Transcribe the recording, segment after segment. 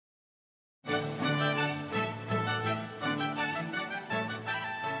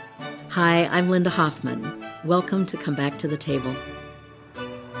Hi, I'm Linda Hoffman. Welcome to Come Back to the Table.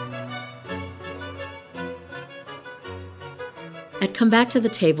 At Come Back to the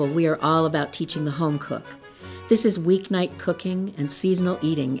Table, we are all about teaching the home cook. This is weeknight cooking and seasonal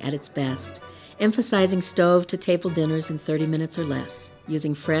eating at its best, emphasizing stove-to-table dinners in 30 minutes or less,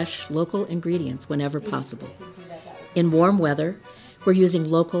 using fresh, local ingredients whenever possible. In warm weather, we're using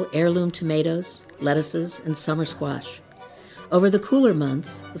local heirloom tomatoes, lettuces, and summer squash. Over the cooler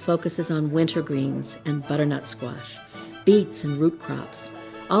months, the focus is on winter greens and butternut squash, beets and root crops,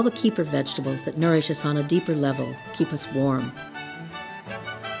 all the keeper vegetables that nourish us on a deeper level, keep us warm.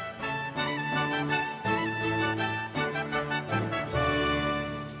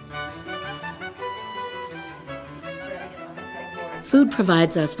 Food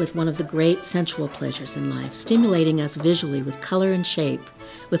provides us with one of the great sensual pleasures in life, stimulating us visually with color and shape,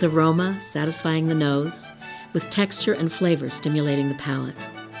 with aroma satisfying the nose, with texture and flavor stimulating the palate.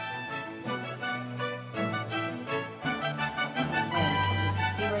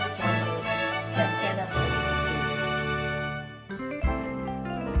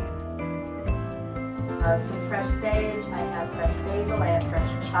 Some fresh sage, I have fresh basil, I have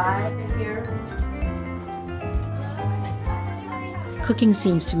fresh chive in here. Cooking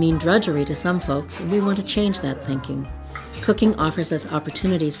seems to mean drudgery to some folks, and we want to change that thinking. Cooking offers us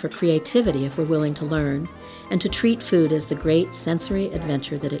opportunities for creativity if we're willing to learn, and to treat food as the great sensory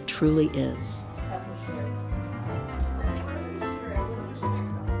adventure that it truly is.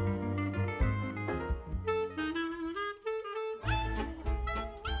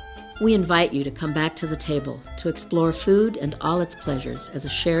 We invite you to come back to the table to explore food and all its pleasures as a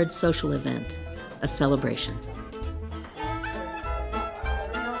shared social event, a celebration.